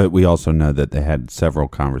 Well, but we also know that they had several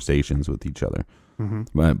conversations with each other,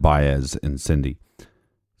 Baez and Cindy.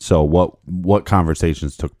 So what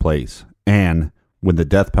conversations took place? And when the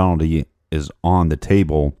death penalty is on the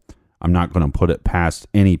table, I'm not going to put it past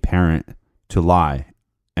any parent to lie.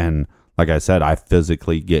 And like I said, I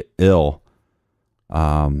physically get ill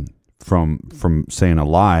from saying a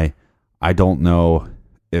lie. I don't know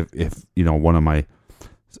if one of my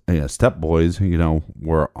step boys,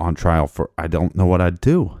 were on trial for, I don't know what I'd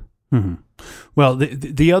do. Well,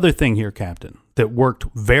 the other thing here, Captain, that worked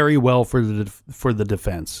very well for the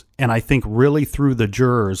defense, and I think really threw the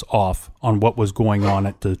jurors off on what was going on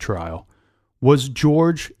at the trial, was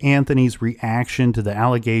George Anthony's reaction to the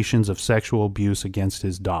allegations of sexual abuse against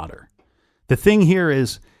his daughter. The thing here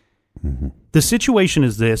is, the situation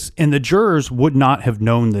is this, and the jurors would not have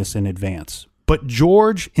known this in advance. But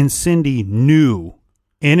George and Cindy knew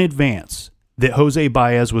in advance that Jose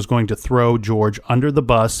Baez was going to throw George under the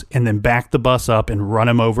bus and then back the bus up and run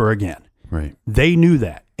him over again. Right. They knew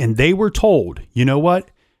that. And they were told, you know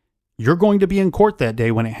what? You're going to be in court that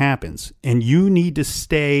day when it happens. And you need to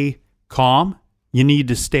stay calm. You need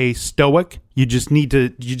to stay stoic. You just need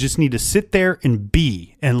to sit there and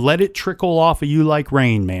be and let it trickle off of you like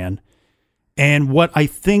rain, man. And what I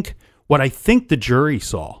think the jury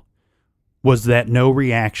saw was that no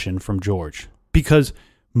reaction from George, because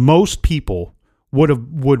most people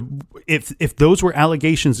would if those were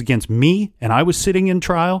allegations against me and I was sitting in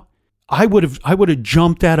trial, I would have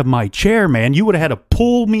jumped out of my chair, man. You would have had to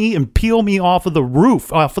pull me and peel me off of the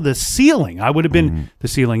roof, off of the ceiling. I would have been the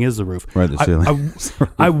ceiling is the roof. Right, the ceiling.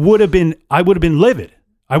 I would have been livid.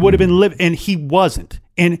 I would have been livid, and he wasn't.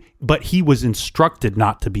 But he was instructed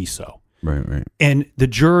not to be so. Right. And the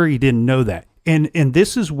jury didn't know that. And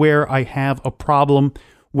this is where I have a problem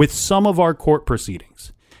with some of our court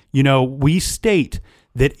proceedings. You know, we state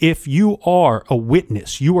that if you are a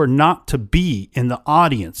witness, you are not to be in the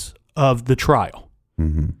audience of the trial.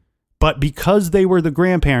 Mm-hmm. But because they were the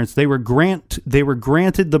grandparents, they were granted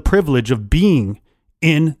the privilege of being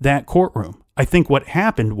in that courtroom. I think what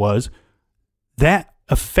happened was that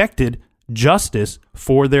affected justice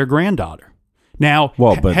for their granddaughter. Now,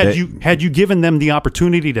 had you given them the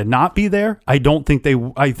opportunity to not be there, I don't think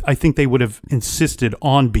I think they would have insisted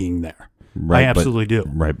on being there. Right, I absolutely do.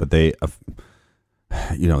 Right, but they,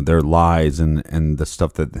 their lies and the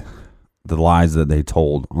stuff the lies that they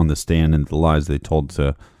told on the stand and the lies they told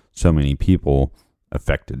to so many people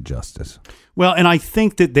affected justice. Well, and I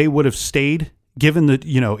think that they would have stayed given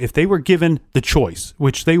if they were given the choice,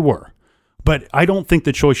 which they were. But I don't think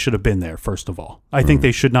the choice should have been there, first of all. I think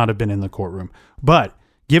they should not have been in the courtroom. But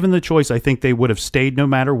given the choice, I think they would have stayed no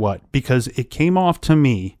matter what, because it came off to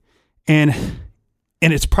me, and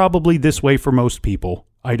it's probably this way for most people.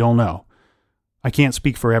 I don't know. I can't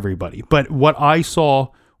speak for everybody. But what I saw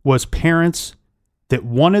was parents that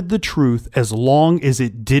wanted the truth as long as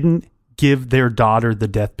it didn't give their daughter the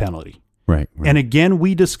death penalty. Right. And again,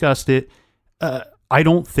 we discussed it. I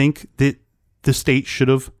don't think that the state should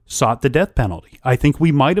have sought the death penalty. I think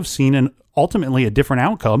we might have seen ultimately a different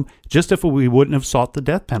outcome just if we wouldn't have sought the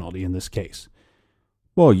death penalty in this case.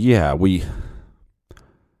 Well, yeah, we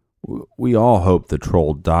all hope the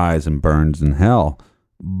troll dies and burns in hell,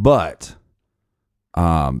 but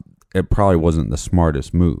it probably wasn't the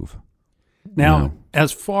smartest move. Now,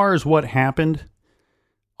 as far as what happened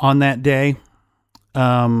on that day,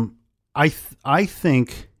 I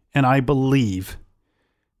think and I believe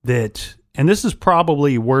that, and this is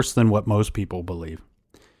probably worse than what most people believe.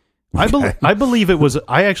 Okay. I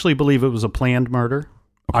actually believe it was a planned murder.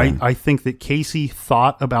 Okay. I think that Casey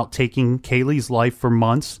thought about taking Caylee's life for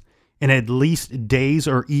months, and at least days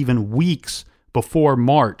or even weeks before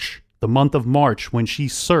March, the month of March, when she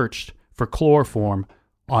searched for chloroform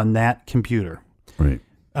on that computer. Right.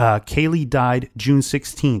 Caylee died June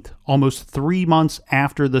 16th, almost 3 months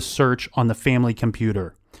after the search on the family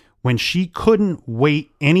computer, when she couldn't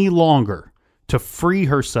wait any longer to free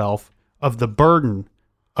herself of the burden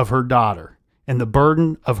of her daughter and the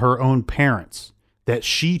burden of her own parents that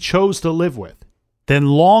she chose to live with. Then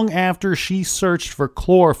long after she searched for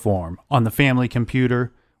chloroform on the family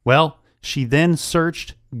computer, well, she then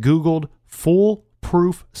Googled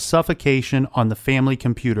foolproof suffocation on the family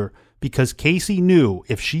computer, because Casey knew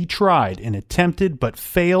if she tried and attempted but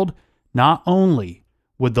failed, not only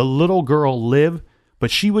would the little girl live, but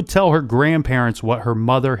she would tell her grandparents what her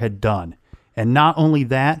mother had done. And not only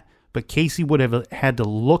that, but Casey would have had to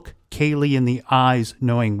look Caylee in the eyes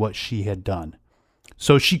knowing what she had done.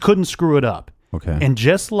 So she couldn't screw it up. Okay. And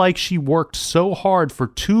just like she worked so hard for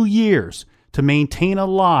 2 years to maintain a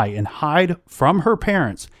lie and hide from her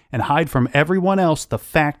parents and hide from everyone else the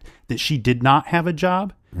fact that she did not have a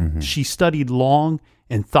job, she studied long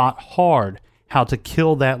and thought hard how to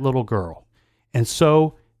kill that little girl. And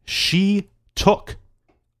so she took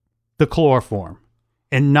the chloroform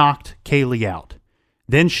and knocked Caylee out.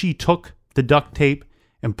 Then she took the duct tape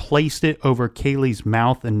and placed it over Caylee's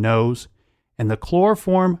mouth and nose. And the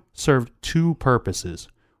chloroform served 2 purposes.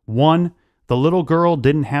 1, the little girl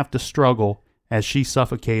didn't have to struggle as she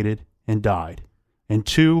suffocated and died. And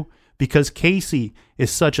 2, because Casey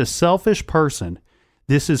is such a selfish person,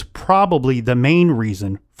 this is probably the main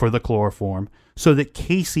reason for the chloroform, so that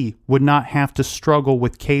Casey would not have to struggle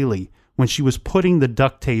with Caylee when she was putting the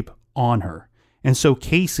duct tape on her. And so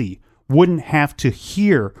Casey wouldn't have to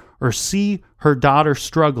hear or see her daughter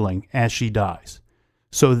struggling as she dies.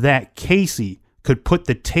 so that Casey could put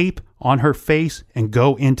the tape on her face and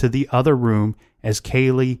go into the other room as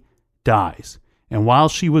Caylee dies. And while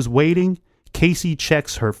she was waiting, Casey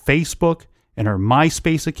checks her Facebook and her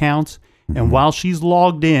MySpace accounts. And while she's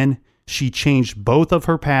logged in, she changed both of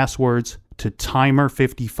her passwords to Timer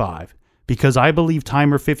 55, because I believe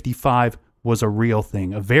Timer 55 was a real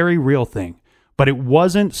thing, a very real thing. But it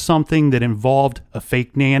wasn't something that involved a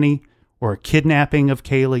fake nanny or a kidnapping of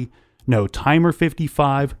Caylee. No, Timer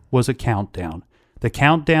 55 was a countdown. The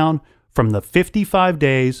countdown from the 55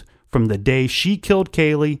 days from the day she killed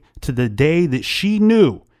Caylee to the day that she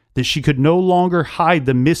knew that she could no longer hide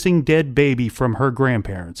the missing dead baby from her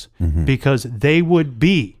grandparents, because it would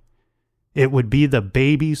be the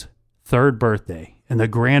baby's third birthday, and the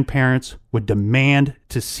grandparents would demand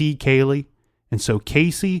to see Caylee. And so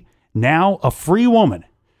Casey, now a free woman,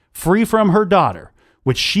 free from her daughter,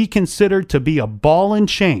 which she considered to be a ball and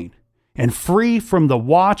chain, and free from the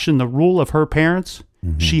watch and the rule of her parents,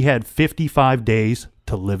 she had 55 days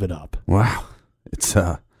to live it up. Wow. It's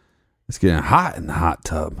getting hot in the hot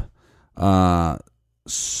tub.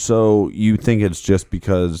 So you think it's just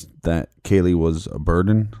because that Caylee was a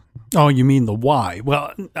burden? Oh, you mean the why?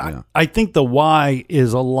 Well, Yeah. I think the why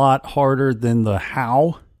is a lot harder than the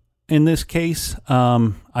how in this case.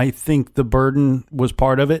 I think the burden was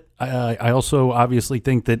part of it. I also obviously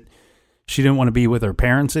think that she didn't want to be with her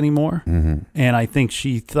parents anymore. And I think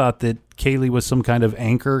she thought that Caylee was some kind of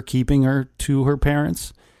anchor keeping her to her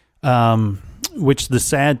parents. Which the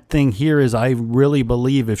sad thing here is, I really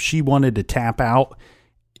believe if she wanted to tap out,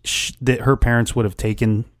 that her parents would have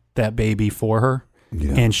taken that baby for her,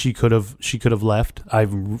 and she could have left. I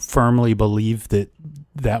firmly believe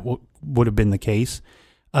that would have been the case.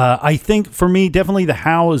 I think for me, definitely the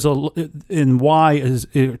how is and why is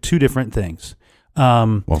two different things.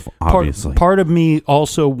 Well, obviously, part of me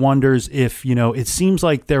also wonders if, it seems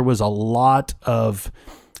like there was a lot of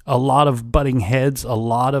butting heads, a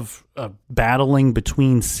lot of battling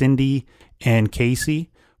between Cindy and Casey.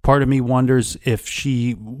 Part of me wonders if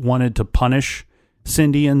she wanted to punish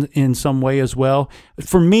Cindy in some way as well.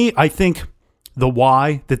 For me, I think the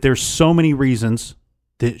why, that there's so many reasons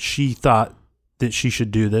that she thought that she should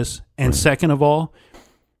do this. And second of all,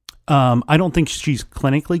 I don't think she's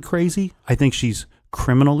clinically crazy. I think she's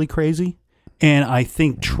criminally crazy. And I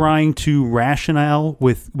think trying to rationale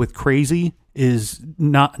with crazy is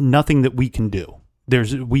nothing that we can do.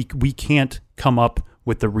 We can't come up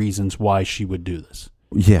with the reasons why she would do this.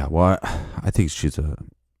 Yeah, well, I think she's a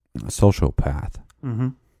sociopath,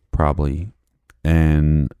 probably,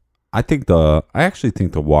 and I actually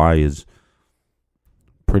think the why is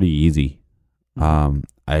pretty easy.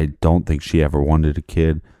 I don't think she ever wanted a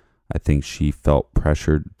kid. I think she felt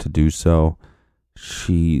pressured to do so.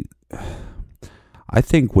 I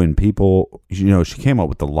think when people, she came up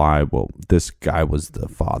with the lie, well, this guy was the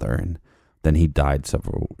father, and then he died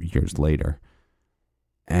several years later.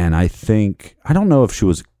 And I don't know if she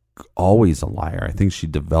was always a liar. I think she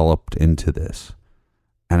developed into this.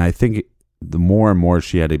 And I think the more and more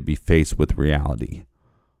she had to be faced with reality,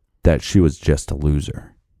 that she was just a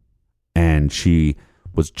loser. And she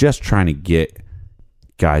was just trying to get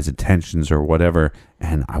guys' attentions or whatever,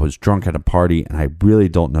 and I was drunk at a party, and I really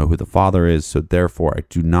don't know who the father is, so therefore I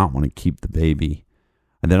do not want to keep the baby.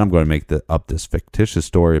 And then I'm going to make up this fictitious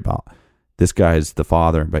story about this guy is the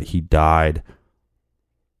father, but he died.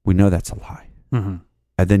 We know that's a lie. And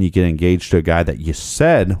then you get engaged to a guy that you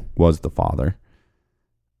said was the father,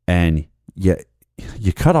 and yet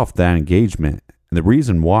you cut off that engagement. And the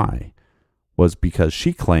reason why was because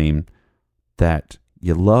she claimed that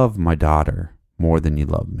you love my daughter more than you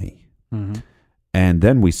love me. And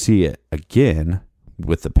then we see it again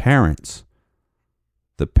with the parents.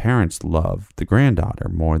 The parents loved the granddaughter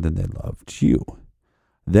more than they loved you.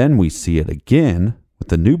 Then we see it again with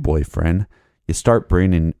the new boyfriend. You start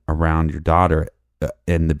bringing around your daughter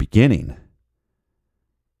in the beginning.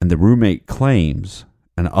 And the roommate claims,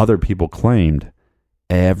 and other people claimed,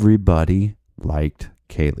 everybody liked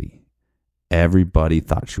Caylee. Everybody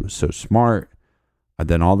thought she was so smart. And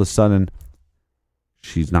then all of a sudden,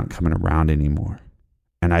 she's not coming around anymore.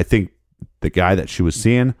 And I think the guy that she was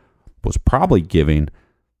seeing was probably giving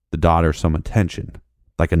the daughter some attention,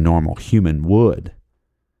 like a normal human would.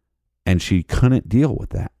 And she couldn't deal with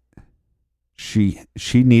that. She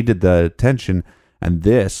needed the attention, and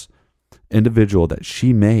this individual that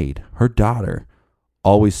she made, her daughter,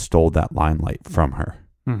 always stole that limelight from her.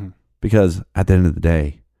 Because at the end of the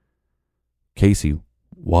day, Casey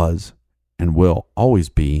was and will always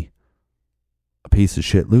be a piece of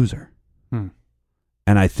shit loser.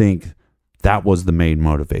 And I think that was the main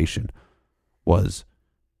motivation, was,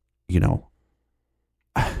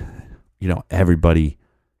 everybody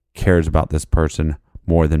cares about this person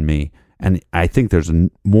more than me. And I think there's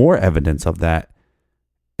more evidence of that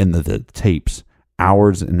in the tapes,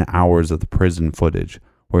 hours and hours of the prison footage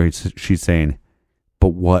where she's saying, but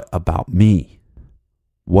what about me?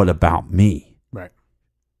 What about me? Right.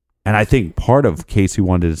 And I think part of Casey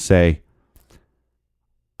wanted to say,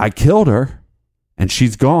 I killed her and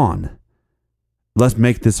she's gone. Let's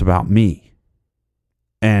make this about me.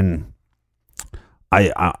 And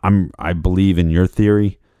I believe in your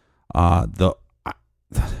theory.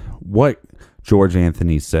 What George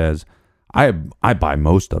Anthony says, I buy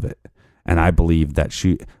most of it. And I believe that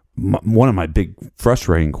one of my big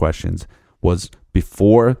frustrating questions was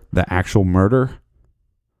before the actual murder,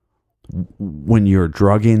 when you're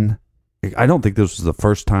drugging, I don't think this was the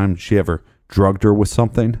first time she ever drugged her with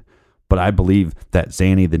something, but I believe that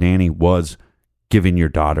Zanny the nanny was giving your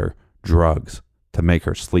daughter drugs to make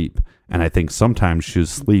her sleep. And I think sometimes she was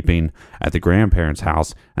sleeping at the grandparents'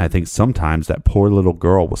 house. And I think sometimes that poor little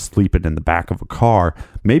girl was sleeping in the back of a car,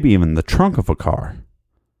 maybe even the trunk of a car.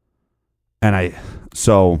 And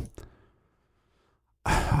so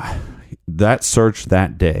that search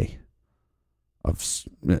that day of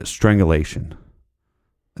strangulation,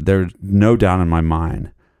 there's no doubt in my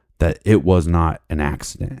mind that it was not an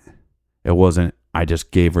accident. It wasn't, I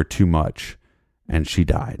just gave her too much and she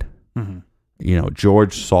died. Mm-hmm.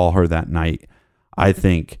 George saw her that night. I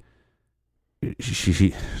think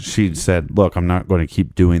she said, look, I'm not going to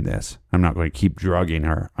keep doing this. I'm not going to keep drugging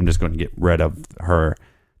her. I'm just going to get rid of her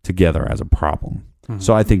together as a problem. Mm-hmm.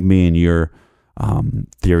 So I think me and your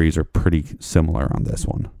theories are pretty similar on this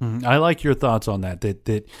one. Mm-hmm. I like your thoughts on that.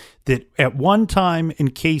 That at one time in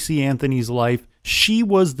Caylee Anthony's life, she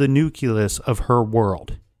was the nucleus of her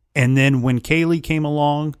world. And then when Caylee came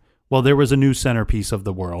along, well, there was a new centerpiece of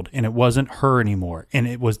the world, and it wasn't her anymore. And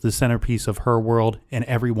it was the centerpiece of her world and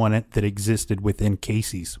everyone that existed within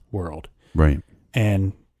Casey's world. Right.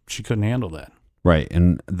 And she couldn't handle that. Right.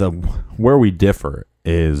 And where we differ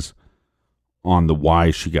is on the why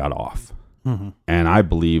she got off. Mm-hmm. And I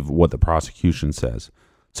believe what the prosecution says.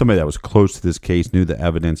 Somebody that was close to this case knew the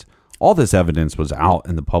evidence. All this evidence was out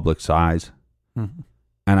in the public's eyes. Mm-hmm.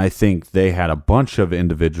 And I think they had a bunch of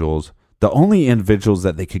individuals. The only individuals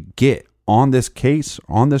that they could get on this case,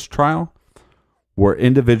 on this trial, were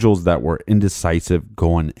individuals that were indecisive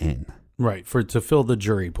going in. Right, to fill the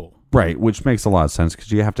jury pool. Right, which makes a lot of sense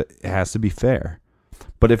because it has to be fair.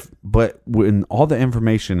 But when all the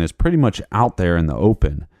information is pretty much out there in the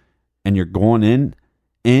open, and you're going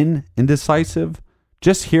in indecisive,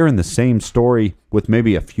 just hearing the same story with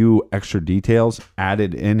maybe a few extra details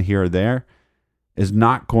added in here or there is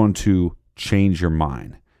not going to change your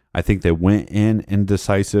mind. I think they went in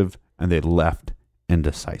indecisive and they left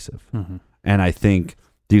indecisive. Mm-hmm. And I think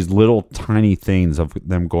these little tiny things of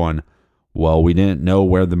them going, well, we didn't know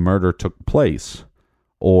where the murder took place,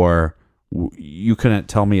 or you couldn't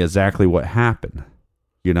tell me exactly what happened.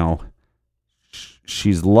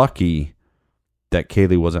 She's lucky that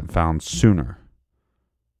Caylee wasn't found sooner,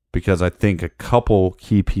 because I think a couple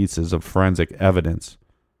key pieces of forensic evidence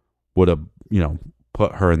would have,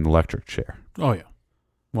 put her in the electric chair. Oh, yeah.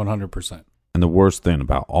 100%. And the worst thing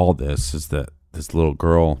about all this is that this little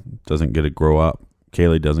girl doesn't get to grow up.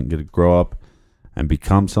 Caylee doesn't get to grow up and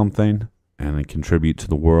become something and then contribute to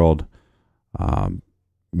the world,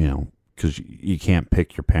 because you can't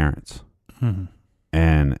pick your parents. Mm-hmm.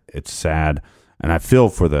 And it's sad. And I feel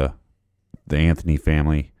for the Anthony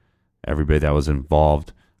family, everybody that was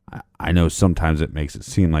involved. I know sometimes it makes it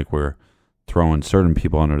seem like we're throwing certain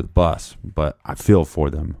people under the bus, but I feel for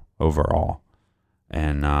them overall.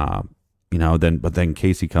 And, then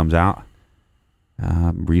Casey comes out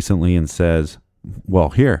recently and says, well,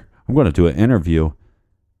 here, I'm going to do an interview,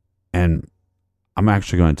 and I'm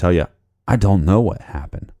actually going to tell you, I don't know what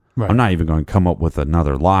happened. Right. I'm not even going to come up with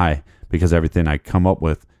another lie, because everything I come up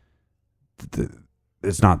with,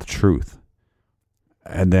 it's not the truth.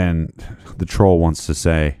 And then the troll wants to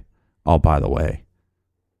say, oh, by the way,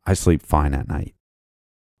 I sleep fine at night.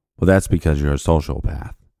 Well, that's because you're a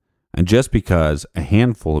sociopath. And just because a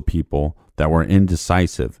handful of people that were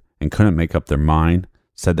indecisive and couldn't make up their mind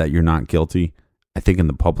said that you're not guilty, I think in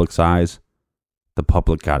the public's eyes, the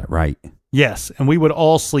public got it right. Yes, and we would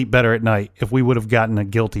all sleep better at night if we would have gotten a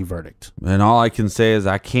guilty verdict. And all I can say is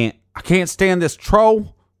I can't stand this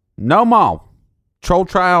troll no more. Troll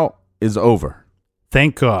trial is over.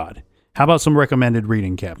 Thank God. How about some recommended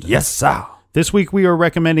reading, Captain? Yes, sir. This week we are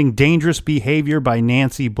recommending Dangerous Behavior by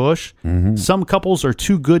Nancy Bush. Mm-hmm. Some couples are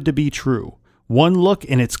too good to be true. One look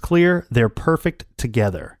and it's clear they're perfect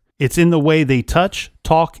together. It's in the way they touch,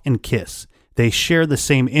 talk, and kiss. They share the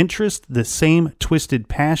same interests, the same twisted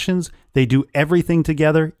passions. They do everything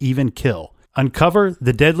together, even kill. Uncover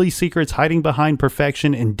the deadly secrets hiding behind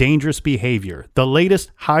perfection and dangerous behavior. The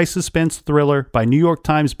latest high-suspense thriller by New York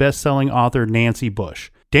Times bestselling author Nancy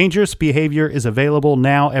Bush. Dangerous Behavior is available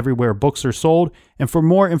now everywhere books are sold, and for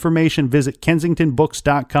more information, visit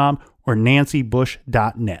kensingtonbooks.com or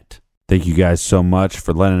nancybush.net. Thank you guys so much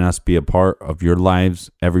for letting us be a part of your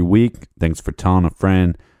lives every week. Thanks for telling a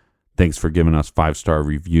friend. Thanks for giving us 5-star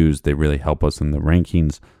reviews. They really help us in the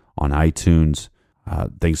rankings on iTunes.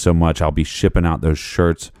 Thanks so much. I'll be shipping out those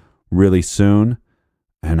shirts really soon.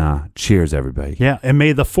 And cheers, everybody. Yeah, and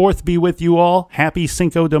may the 4th be with you all. Happy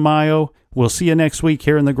Cinco de Mayo. We'll see you next week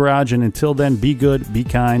here in the garage. And until then, be good, be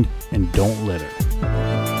kind, and don't litter.